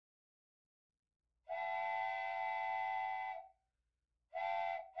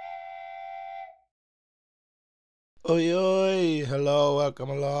Oi, oi, hello,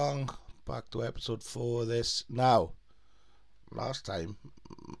 welcome along. Back to episode 4 of this. Now, last time,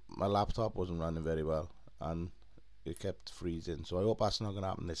 my laptop wasn't running very well and it kept freezing, so I hope that's not going to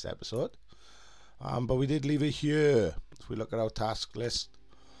happen this episode. But we did leave it here. If we look at our task list,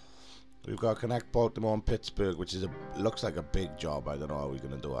 we've got Connect Baltimore and Pittsburgh, which is looks like a big job. I don't know how we're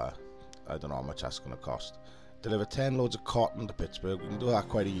going to do that. I don't know how much that's going to cost. Deliver 10 loads of cotton to Pittsburgh. We can do that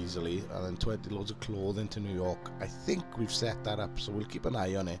quite easily. And then 20 loads of clothing to New York. I think we've set that up, so we'll keep an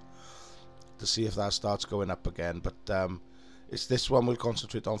eye on it to see if that starts going up again. But it's this one we'll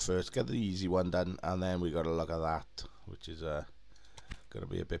concentrate on first. Get the easy one done, and then we got to look at that, which is going to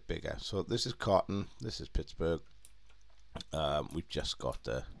be a bit bigger. So this is cotton. This is Pittsburgh. We've just got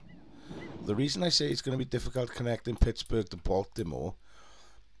the reason I say it's going to be difficult connecting Pittsburgh to Baltimore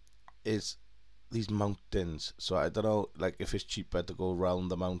is these mountains. So I don't know, like, if it's cheaper to go around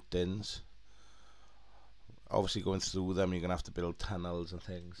the mountains. Obviously going through them you're gonna have to build tunnels and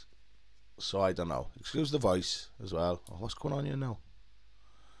things, so I don't know. Excuse the voice as well. Oh, what's going on here now?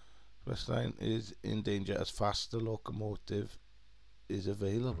 West Line is in danger as faster locomotive is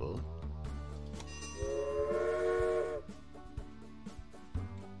available.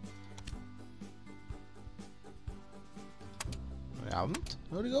 I haven't.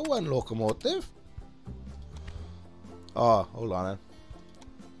 I only got one locomotive. Oh, hold on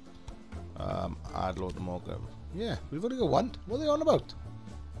then. Add locomotive. Yeah, we've only got one. What are they on about?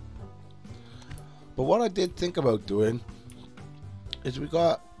 But what I did think about doing is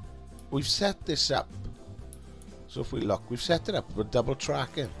we've set this up. So if we look, we've set it up with double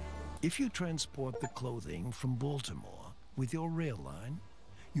tracking. If you transport the clothing from Baltimore with your rail line,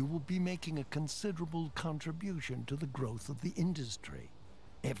 you will be making a considerable contribution to the growth of the industry.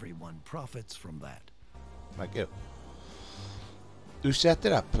 Everyone profits from that. Thank you. We set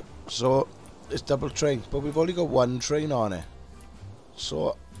it up so it's double train, but we've only got one train on it.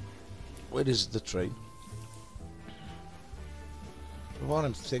 So where is the train? What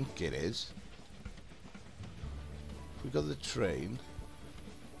I'm thinking is, we got the train.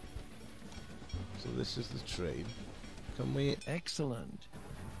 So this is the train. Can we? Excellent.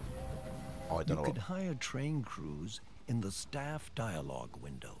 Oh, I don't You know. could hire train crews in the staff dialogue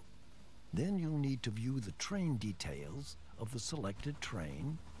window. Then you'll need to view the train details of the selected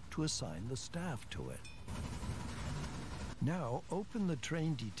train to assign the staff to it. Now open the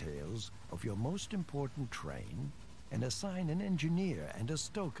train details of your most important train and assign an engineer and a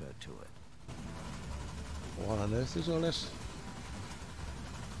stoker to it. What on earth is all this?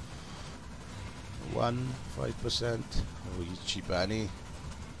 5%. Oh, he's cheap, Annie.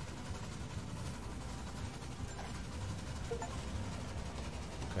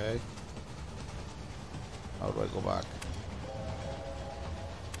 Okay. How do I go back?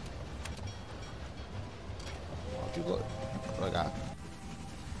 How'd you go? Like that?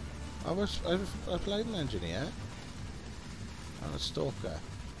 I've applied an engineer and a stalker.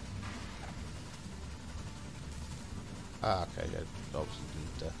 Ah, okay, yeah, obviously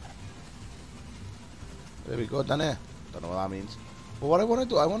didn't. There we go, done it. Don't know what that means. But what I want to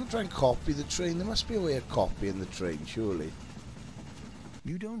do, I want to try and copy the train. There must be a way of copying the train, surely.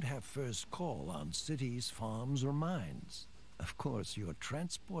 You don't have first call on cities, farms, or mines. Of course, your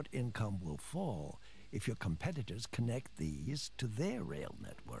transport income will fall if your competitors connect these to their rail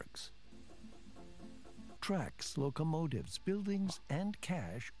networks. Tracks, locomotives, buildings, and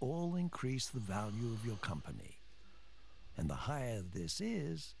cash all increase the value of your company. And the higher this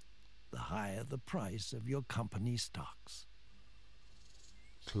is, the higher the price of your company stocks.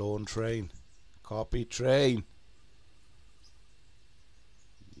 Clone train. Copy train.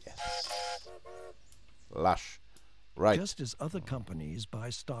 Yes. Lush. Right. Just as other companies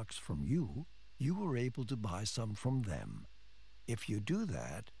buy stocks from you, you were able to buy some from them. If you do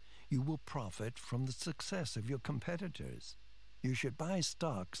that, you will profit from the success of your competitors. You should buy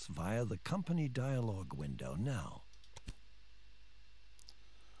stocks via the company dialogue window now.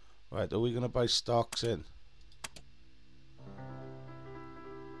 Right, are we going to buy stocks in?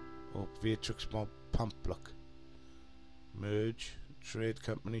 Oh, Beatrix Mob Pump, look. Merge, trade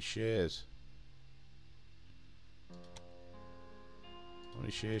company shares. How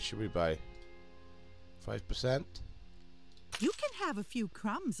many shares should we buy? 5%? You can have a few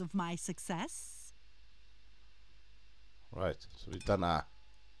crumbs of my success. Right, so we've done that.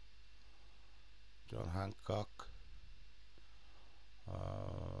 John Hancock.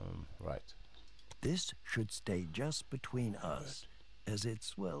 Right. This should stay just between us, as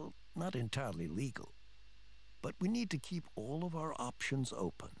it's, well, not entirely legal. But we need to keep all of our options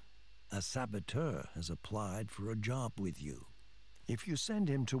open. A saboteur has applied for a job with you. If you send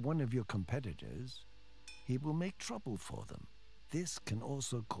him to one of your competitors, he will make trouble for them. This can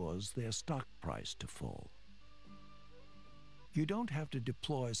also cause their stock price to fall. You don't have to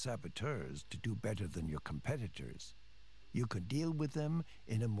deploy saboteurs to do better than your competitors. You can deal with them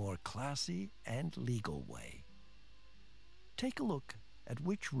in a more classy and legal way. Take a look at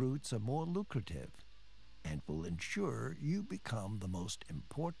which routes are more lucrative and will ensure you become the most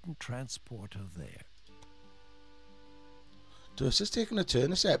important transporter there. This is taking a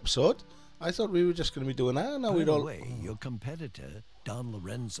turn this episode. I thought we were just going to be doing that. Now By the way, your competitor, Don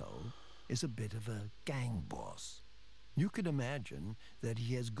Lorenzo, is a bit of a gang boss. You can imagine that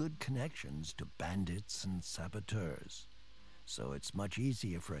he has good connections to bandits and saboteurs, so it's much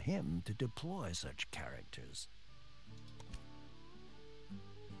easier for him to deploy such characters.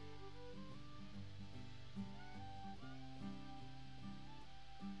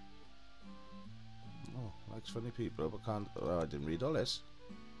 Oh, likes funny people, but can't. Oh, I didn't read all this.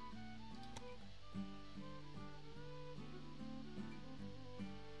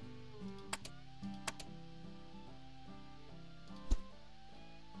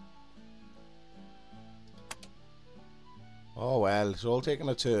 Oh well, it's all taking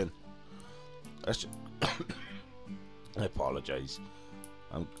a turn. Let's I apologise.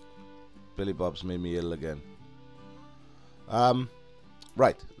 Billy Bob's made me ill again.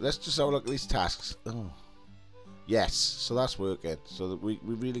 Right, let's just have a look at these tasks. Oh. Yes, so that's working. So that we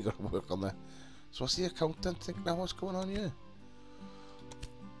really got to work on that. So what's the accountant think now? What's going on here?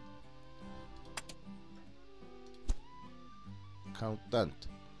 Accountant.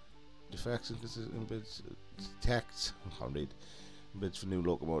 Defects and bids detects. I can't read. Bids for new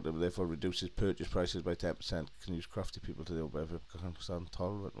locomotive, therefore reduces purchase prices by 10%. Can use crafty people to do better. Can understand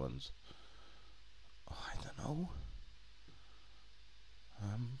tolerant ones. Oh, I don't know.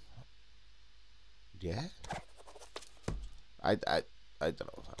 Yeah. I don't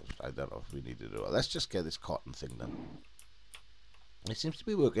know. I don't know if we need to do it. Let's just get this cotton thing done. It seems to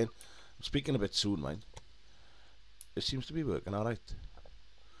be working. I'm speaking a bit soon, mind. It seems to be working all right.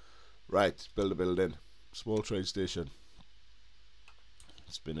 Right, build a building. Small train station.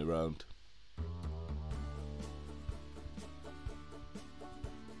 Spin around.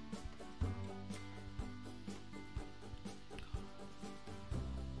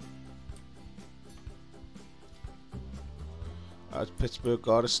 That's Pittsburgh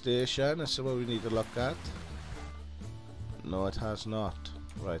got a station. That's what we need to look at. No, it has not.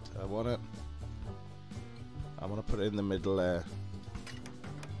 Right, I wanna put it in the middle there.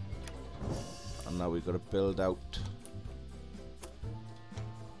 And now we've got to build out.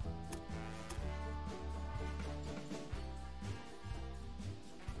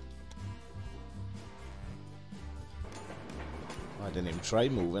 I didn't even try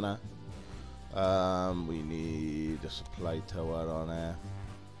moving it. We need a supply tower on there.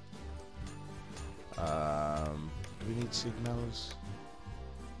 Do we need signals?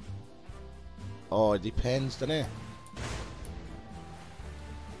 Oh, it depends, doesn't it?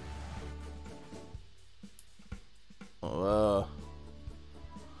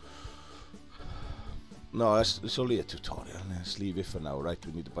 No, it's only a tutorial. Let's leave it for now. Right,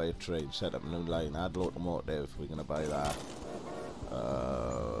 we need to buy a train, set up a new line, add locomotive. We're going to buy that.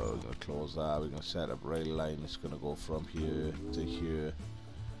 We're going to close that. We're going to set up rail line. It's going to go from here to here.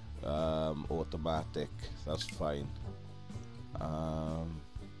 Automatic. That's fine.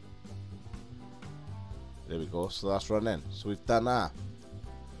 There we go. So that's running. So we've done that.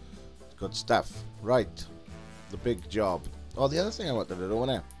 Good stuff. Right. The big job. Oh, the other thing I wanted to do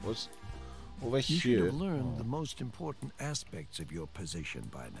was over You here. should have learned the most important aspects of your position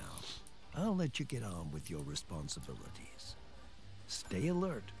by now. I'll let you get on with your responsibilities. Stay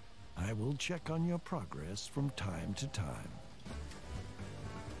alert. I will check on your progress from time to time.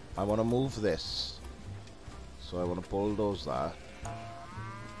 I want to move this. So I want to bulldoze that.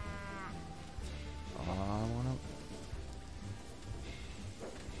 I want to...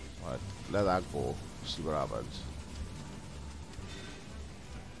 Right, let that go. See what happens.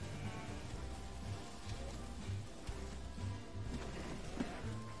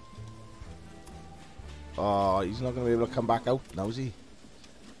 Oh, he's not going to be able to come back out now, is he?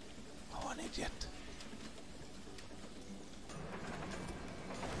 Oh, an idiot.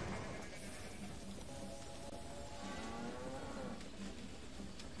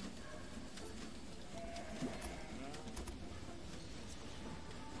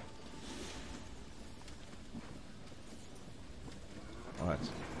 Alright.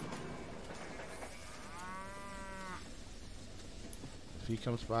 If he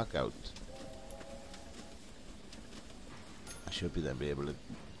comes back out, I should be then be able to...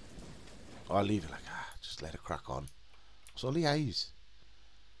 Oh, I'll leave it like that. Just let it crack on. It's only eyes.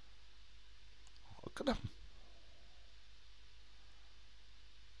 Look at them.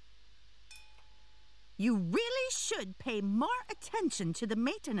 You really should pay more attention to the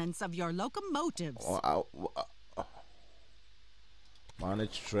maintenance of your locomotives.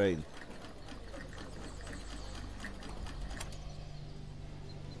 Manage train.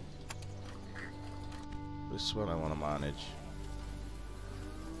 This one I want to manage.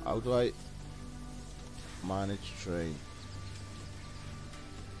 How do I manage train?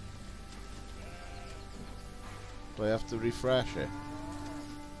 Do I have to refresh it?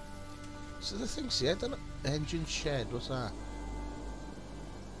 So the thing's here, the engine shed, what's that?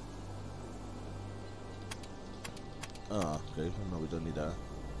 Oh, okay, well, no, we don't need that.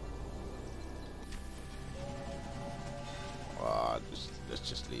 Oh, let's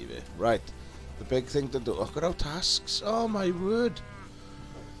just leave it. Right, the big thing to do. I've got out tasks. Oh my word.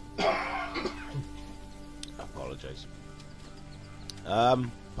 Apologise.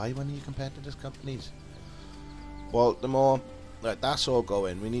 Buy one of your competitors' companies. Baltimore. Right, that's all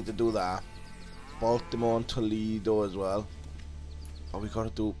going. We need to do that. Baltimore and Toledo as well. Oh, we got to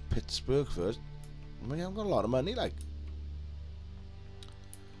do Pittsburgh first. I mean, I've got a lot of money, like.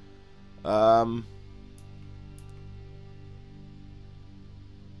 Right,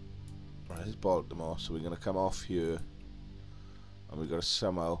 it's Baltimore, so we're gonna come off here, and we got to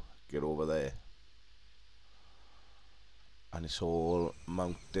somehow get over there. And it's all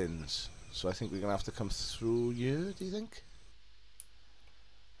mountains, so I think we're gonna have to come through here. Do you think?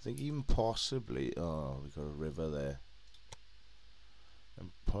 I think even possibly. Oh, we got a river there.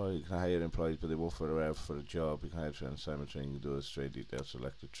 You can hire employees, but they won't forever for a job. You can hire train assignment training, do a trade detail,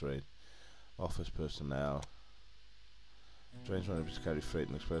 select a trade. Office personnel. Trains running to carry freight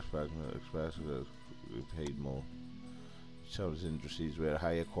and express will be paid more. Service industries where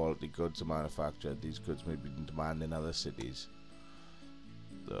higher quality goods are manufactured. These goods may be in demand in other cities.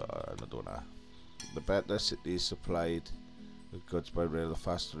 I don't know. The better city is supplied with goods by rail, the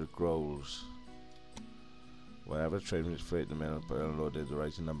faster it grows. Wherever the train is freight and mail unloaded, the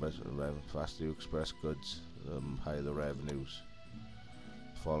rising numbers of the faster you express goods, the higher the revenues.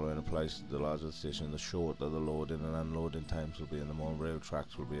 The following applies to the larger the station. The shorter the loading and unloading times will be, and the more rail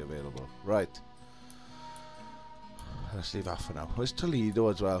tracks will be available. Right. Let's leave that for now. Where's Toledo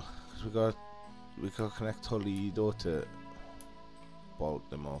as well? Because we got to connect Toledo to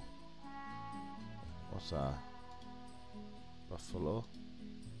Baltimore. What's that? Buffalo,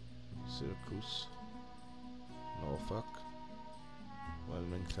 Syracuse, Norfolk,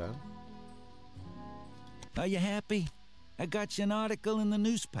 Wilmington. Are you happy? I got you an article in the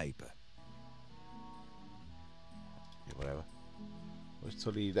newspaper. Yeah, whatever. Where's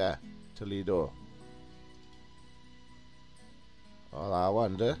Toledo? Toledo. Oh, I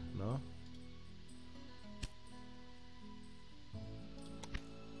wonder. No.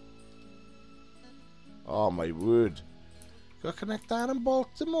 Oh my word. Got to connect that in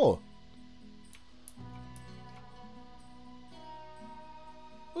Baltimore.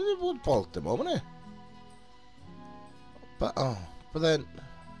 Well, it Baltimore, wasn't it? But then.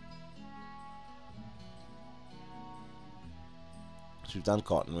 So we've done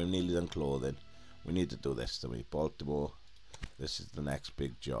cotton, we've nearly done clothing. We need to do this, don't we? Baltimore. This is the next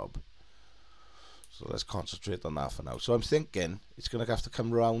big job. So let's concentrate on that for now. So I'm thinking it's going to have to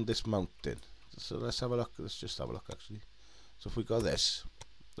come round this mountain. So let's have a look. Let's just have a look actually. So if we go this,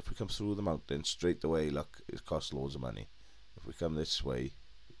 if we come through the mountain straight away, look, it costs loads of money. If we come this way,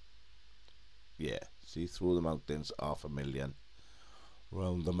 yeah, see, through the mountains, 500,000.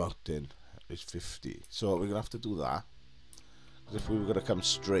 Round the mountain is 50. So we're going to have to do that. Because if we were going to come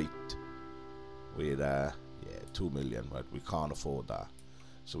straight with, yeah, 2 million, right, we can't afford that.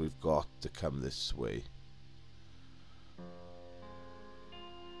 So we've got to come this way.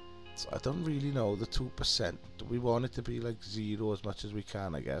 So I don't really know the 2%. Do we want it to be like 0 as much as we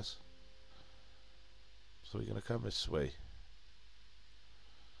can, I guess? So we're going to come this way.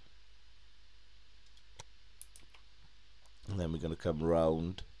 And then we're going to come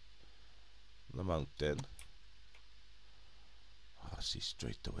round the mountain. Oh, see,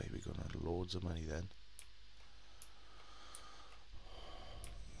 straight away we're going to have loads of money then.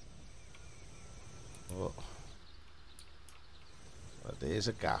 Oh. Well, there's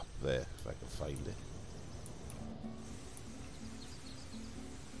a gap there, if I can find it.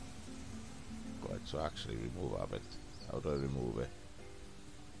 Right, so actually remove a bit. How do I remove it?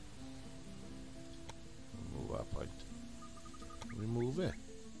 Remove that point. Remove it.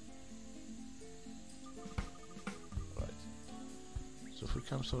 Right. So if we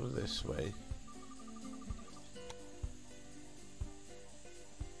come sort of this way.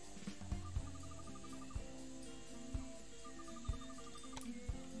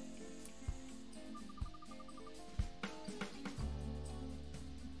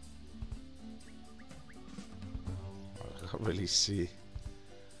 Can't really see.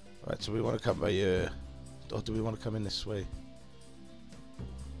 Right, so we want to come by here. Or do we want to come in this way?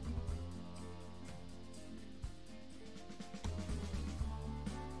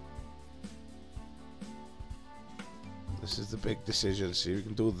 This is the big decision. See, we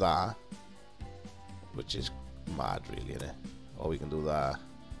can do that, which is mad, really, innit? Or we can do that.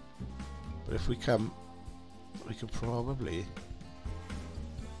 But if we come, we can probably.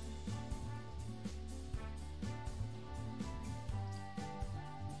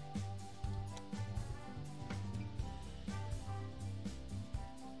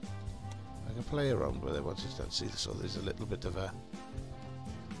 I can play around with it once it's done. See, so there's a little bit of a.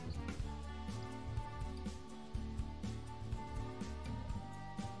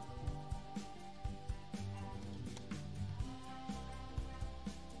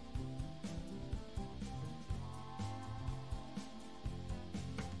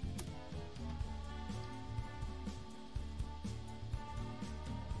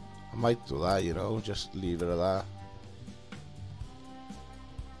 I might do that, you know, just leave it at that.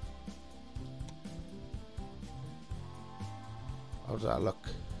 How does that look?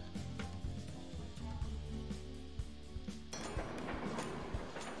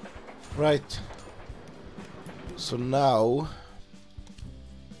 Right. So now,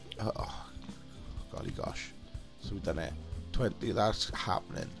 golly gosh. So we've done it. 20, that's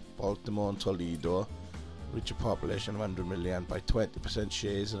happening. Baltimore and Toledo reach a population of 100 million by 20%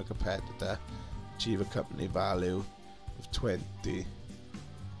 shares in a competitor, achieve a company value of 20.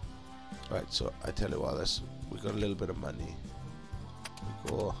 Right, so I tell you what, we got a little bit of money.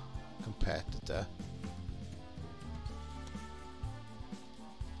 We go competitor.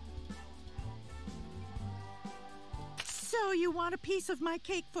 So you want a piece of my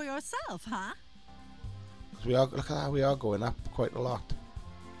cake for yourself, huh? 'Cause we are, look at that, we are going up quite a lot.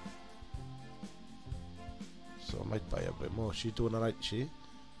 So I might buy a bit more. She's doing alright, she.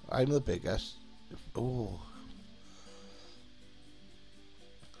 I'm the biggest. Oh.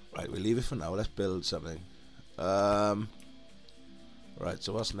 Right, we'll leave it for now. Let's build something. Right,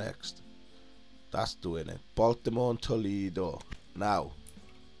 so what's next? That's doing it. Baltimore and Toledo. Now,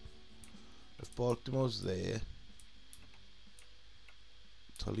 if Baltimore's there,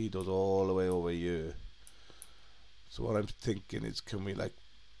 Toledo's all the way over here. So what I'm thinking is, can we like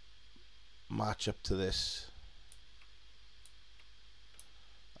match up to this?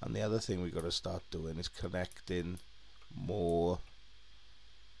 And the other thing we got to start doing is connecting more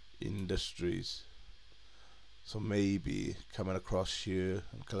industries. So maybe coming across here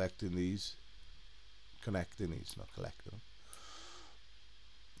and collecting these, connecting these, not collecting them.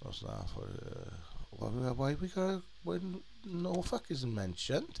 What's that for? Why we got when Norfolk isn't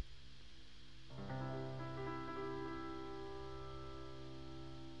mentioned?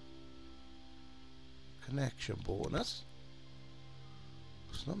 Connection bonus.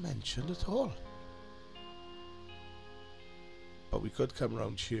 It's not mentioned at all. But we could come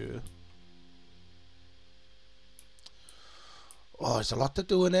around here. Oh, there's a lot to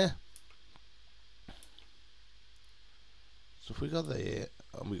do in here. So if we got there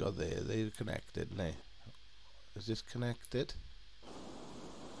and we got there, they're connected now. Is this connected?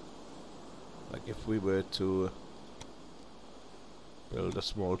 Like if we were to build a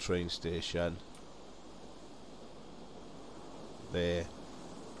small train station there.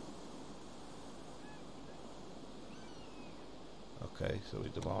 Okay, so we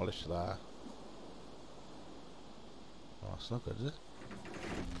demolish that. Oh, it's not good, is it?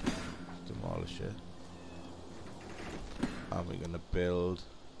 Demolish it. And we're going to build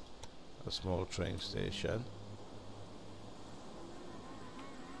a small train station.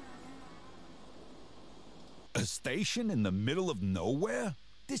 A station in the middle of nowhere?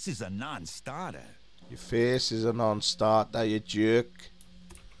 This is a non-starter. Your face is a non-starter, you jerk.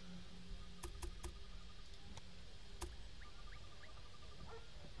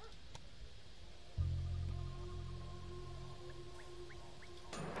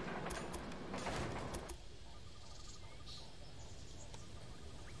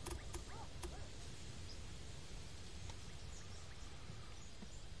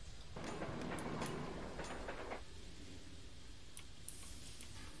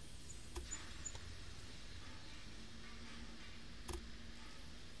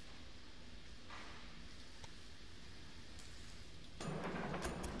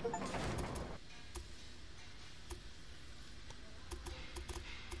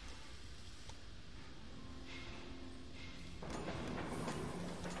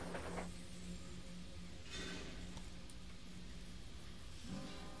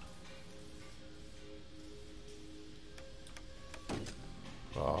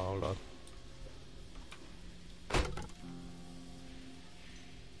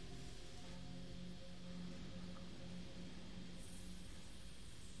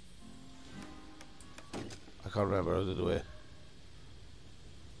 can't remember how to do it.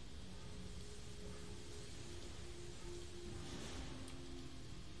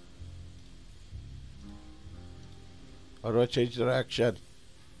 How do I change direction?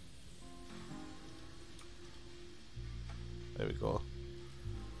 There we go.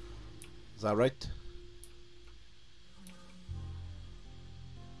 Is that right?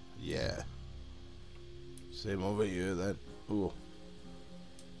 Yeah. Same over here then. Ooh.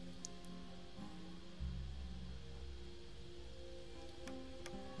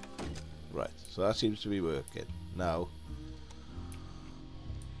 Right, so that seems to be working. Now,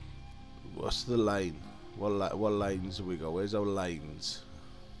 what's the line? What lines have we got? Where's our lines?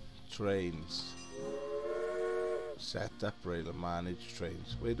 Trains. Set up rail and manage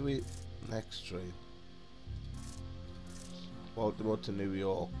trains. Where do we... Next train. Baltimore to New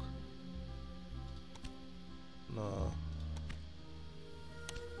York. No.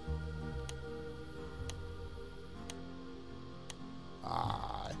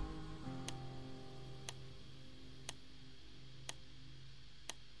 Ah.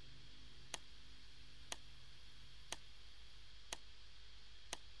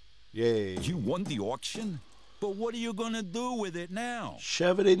 Yay. You won the auction? But what are you gonna do with it now?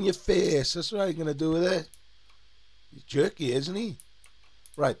 Shove it in your face. That's what I'm gonna do with it. He's jerky, isn't he?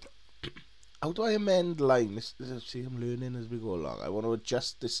 Right. How do I amend line? See, I'm learning as we go along. I want to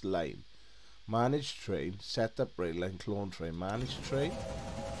adjust this line. Manage train. Set up rail line. Clone train. Manage train.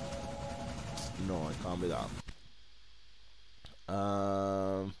 No, it can't be that.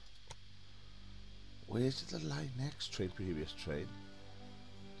 Where's the line? Next train. Previous train.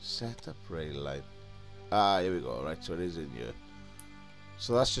 Set up rail line. Ah, here we go. Right, so it is in here.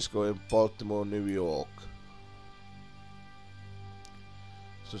 So that's just going Baltimore, New York.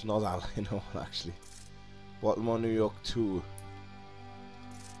 So it's not that line at all, actually. Baltimore, New York 2.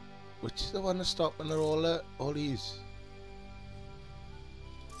 Which is the one that's stopping at all these?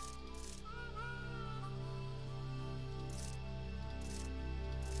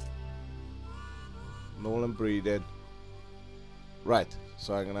 Nolan Breeden. Right,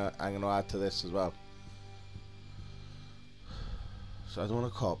 so I'm gonna add to this as well. So I don't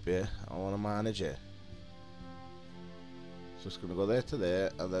want to copy it, I want to manage it. So it's going to go there to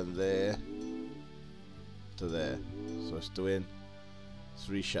there, and then there to there. So it's doing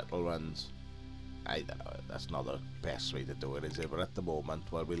 3 shuttle runs. I don't know, that's not the best way to do it, is it? But at the moment,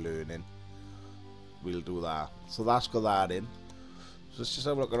 while we're learning, we'll do that. So that's got that in. So let's just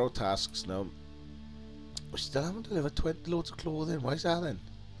have a look at our tasks now. We still haven't delivered 20 loads of clothing. Why is that then?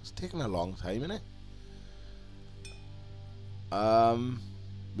 It's taking a long time, isn't it?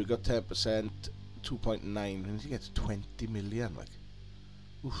 We got 10%, 2.9. We need to get to 20 million, like.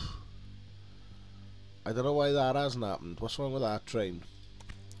 Oof. I don't know why that hasn't happened. What's wrong with that train?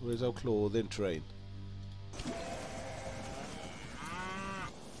 Where's our clothing train?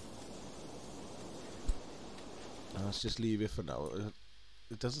 Let's just leave it for now.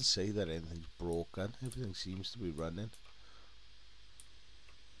 It doesn't say that anything's broken. Everything seems to be running.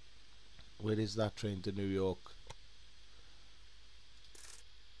 Where is that train to New York?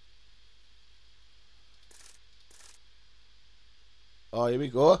 Oh, here we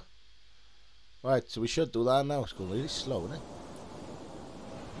go. Right, so we should do that now. It's going really slow, isn't it?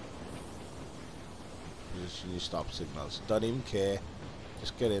 Just need stop signals. Don't even care.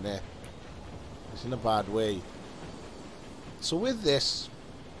 Just get in there. It's in a bad way. So with this,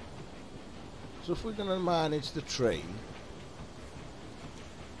 so if we're going to manage the train,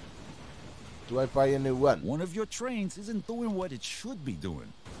 do I buy a new one? One of your trains isn't doing what it should be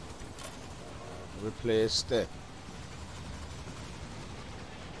doing. Replace it.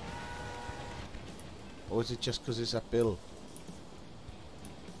 Or is it just because it's uphill?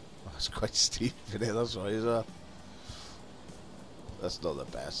 Oh, it's quite steep in it, that's why as well. That's not the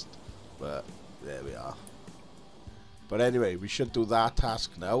best, but there we are. But anyway, we should do that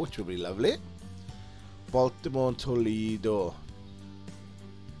task now, which will be lovely. Baltimore and Toledo.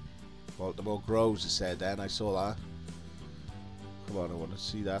 Baltimore grows, it said then, I saw that. Come on, I want to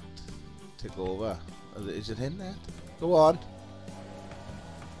see that take over. Is it in there? Go on.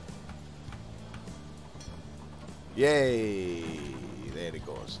 Yay! There it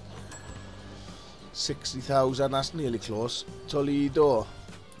goes. 60,000, that's nearly close. Toledo.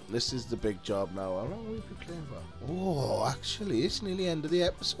 This is the big job now. How long have we been playing for? Oh, actually, it's nearly the end of the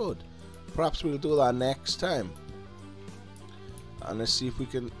episode. Perhaps we'll do that next time. And let's see if we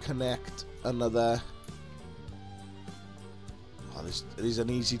can connect another. Oh, this is an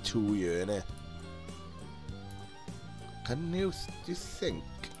easy 2 here, isn't it? Can you, do you think?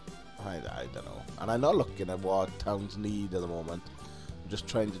 I don't know. And I'm not looking at what towns need at the moment. I'm just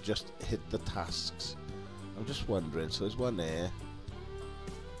trying to hit the tasks. I'm just wondering, so there's one there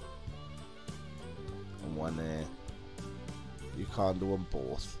and one there. You can't do them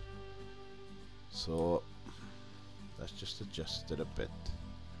both, so let's just adjust it a bit.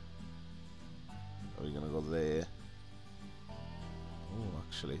 Are we gonna go there? Oh,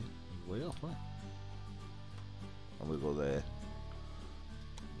 actually, way off, right? And we'll go there,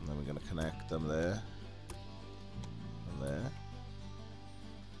 and then we're gonna connect them there and there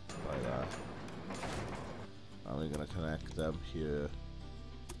like that, and we're gonna connect them here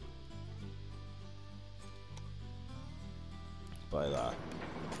by that,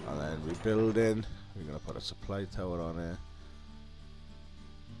 and then rebuilding, we're gonna put a supply tower on here.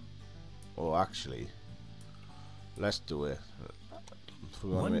 Oh, actually, let's do it.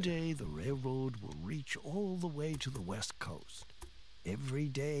 One day the railroad will reach all the way to the West Coast. Every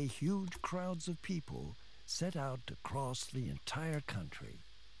day huge crowds of people set out to cross the entire country,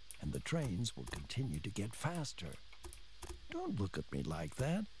 and the trains will continue to get faster. Don't look at me like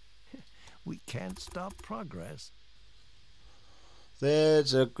that. We can't stop progress.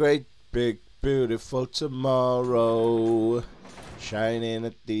 There's a great big beautiful tomorrow shining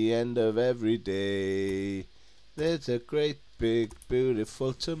at the end of every day. There's a great big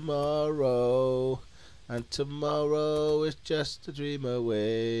beautiful tomorrow, and tomorrow is just a dream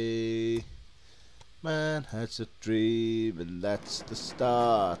away. Man has a dream, and that's the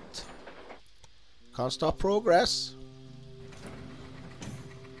start. Can't stop progress.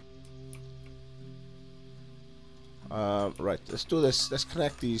 Right, let's do this. Let's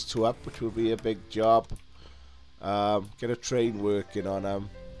connect these two up, which will be a big job. Get a train working on them.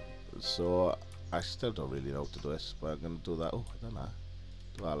 So I still don't really know how to do this, but I'm gonna do that. Oh, I don't know.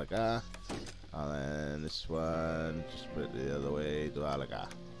 Do that like that, and then this one just put it the other way. Do that like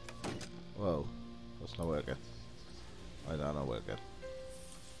that. Whoa, that's not working. I don't know working.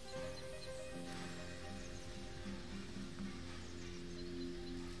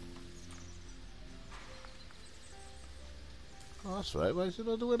 Oh, that's right. Why is it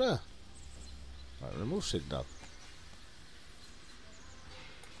not doing that? Right, remove signal.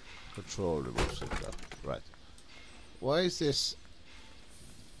 Control remove signal. Right. Why is this?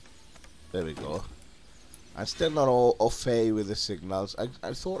 There we go. I'm still not all au fait with the signals.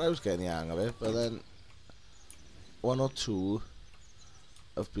 I thought I was getting the hang of it, but then one or two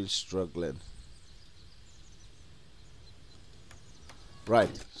have been struggling.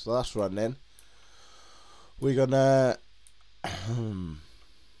 Right, so that's running. We're gonna oh,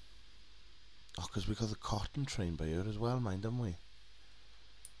 because we got the cotton train by here as well, mind, haven't we?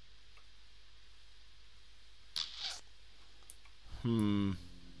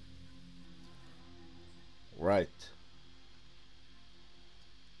 Right.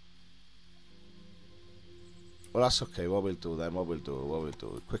 Well, that's okay. What we'll do then, what we'll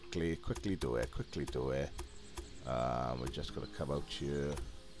do, quickly do it. We're just gonna come out here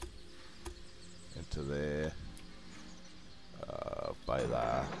into there, by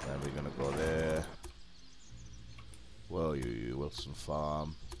that, then we're gonna go there. Well, you Wilson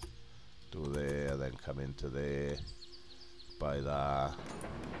Farm, do there, then come into there, by that.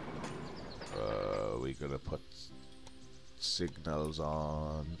 We're gonna put signals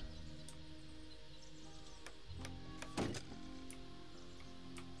on.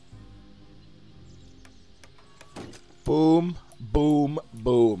 Boom, boom,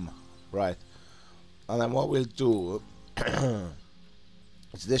 boom. Right. And then what we'll do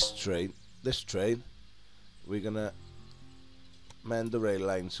is this train, we're gonna mend the rail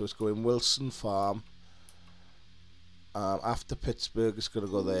line, so it's going Wilson Farm. After Pittsburgh, it's gonna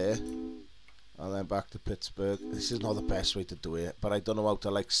go there, and then back to Pittsburgh. This is not the best way to do it, but I don't know how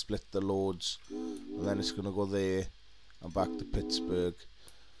to like split the loads. And then it's gonna go there and back to Pittsburgh.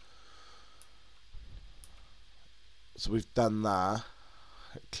 So we've done that.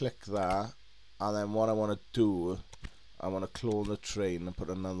 Click that, and then what I want to do, I want to clone the train and put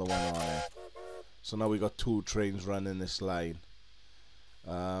another one on it. So now we got two trains running this line.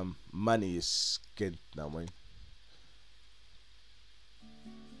 Money is skint now, mate.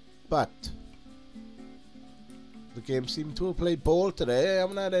 But the game seemed to have played ball today. I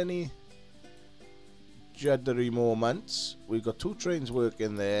haven't had any juddery moments. We've got two trains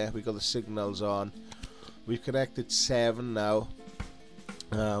working there. We've got the signals on. We've connected 7 now.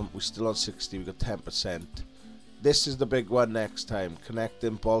 We're still on 60. We've got 10%. This is the big one next time.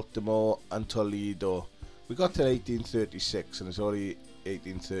 Connecting Baltimore and Toledo. We got till 1836 and it's already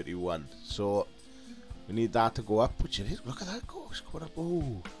 1831. So we need that to go up, which it is. Look at that go. It's going up.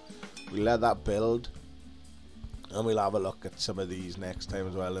 Oh. We'll let that build. And we'll have a look at some of these next time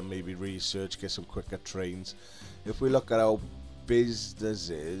as well, and maybe research, get some quicker trains. If we look at our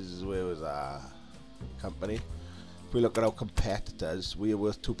businesses, where was that? company. If we look at our competitors, we are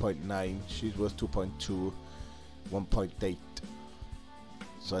worth 2.9, she's worth 2.2, 1.8.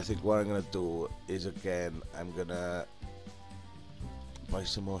 So I think what I'm going to do is, again, I'm going to buy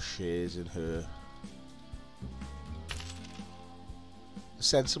some more shares in her. The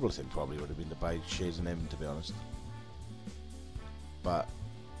sensible thing probably would have been to buy shares in him, to be honest. But,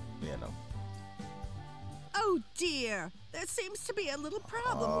 yeah, no. Oh dear, there seems to be a little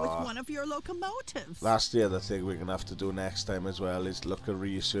problem with one of your locomotives. That's the other thing we're going to have to do next time as well, is look at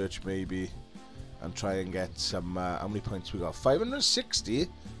research maybe and try and get some, how many points we got? 560,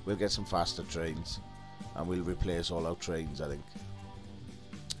 we'll get some faster trains and we'll replace all our trains, I think.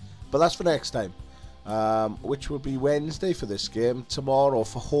 But that's for next time, which will be Wednesday for this game. Tomorrow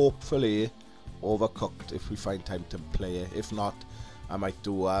for hopefully Overcooked, if we find time to play it. If not, I might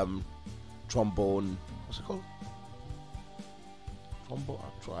do Trombone, what's it called? Trombone,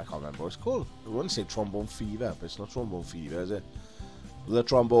 I can't remember what it's called. I wouldn't say Trombone Fever, but it's not Trombone Fever, is it? The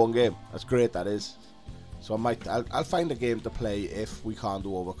trombone game. That's great, that is. So I'll find a game to play if we can't do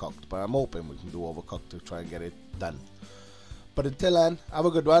Overcooked, but I'm hoping we can do Overcooked to try and get it done. But until then, have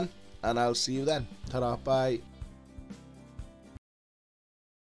a good one, and I'll see you then. Ta-ra, bye.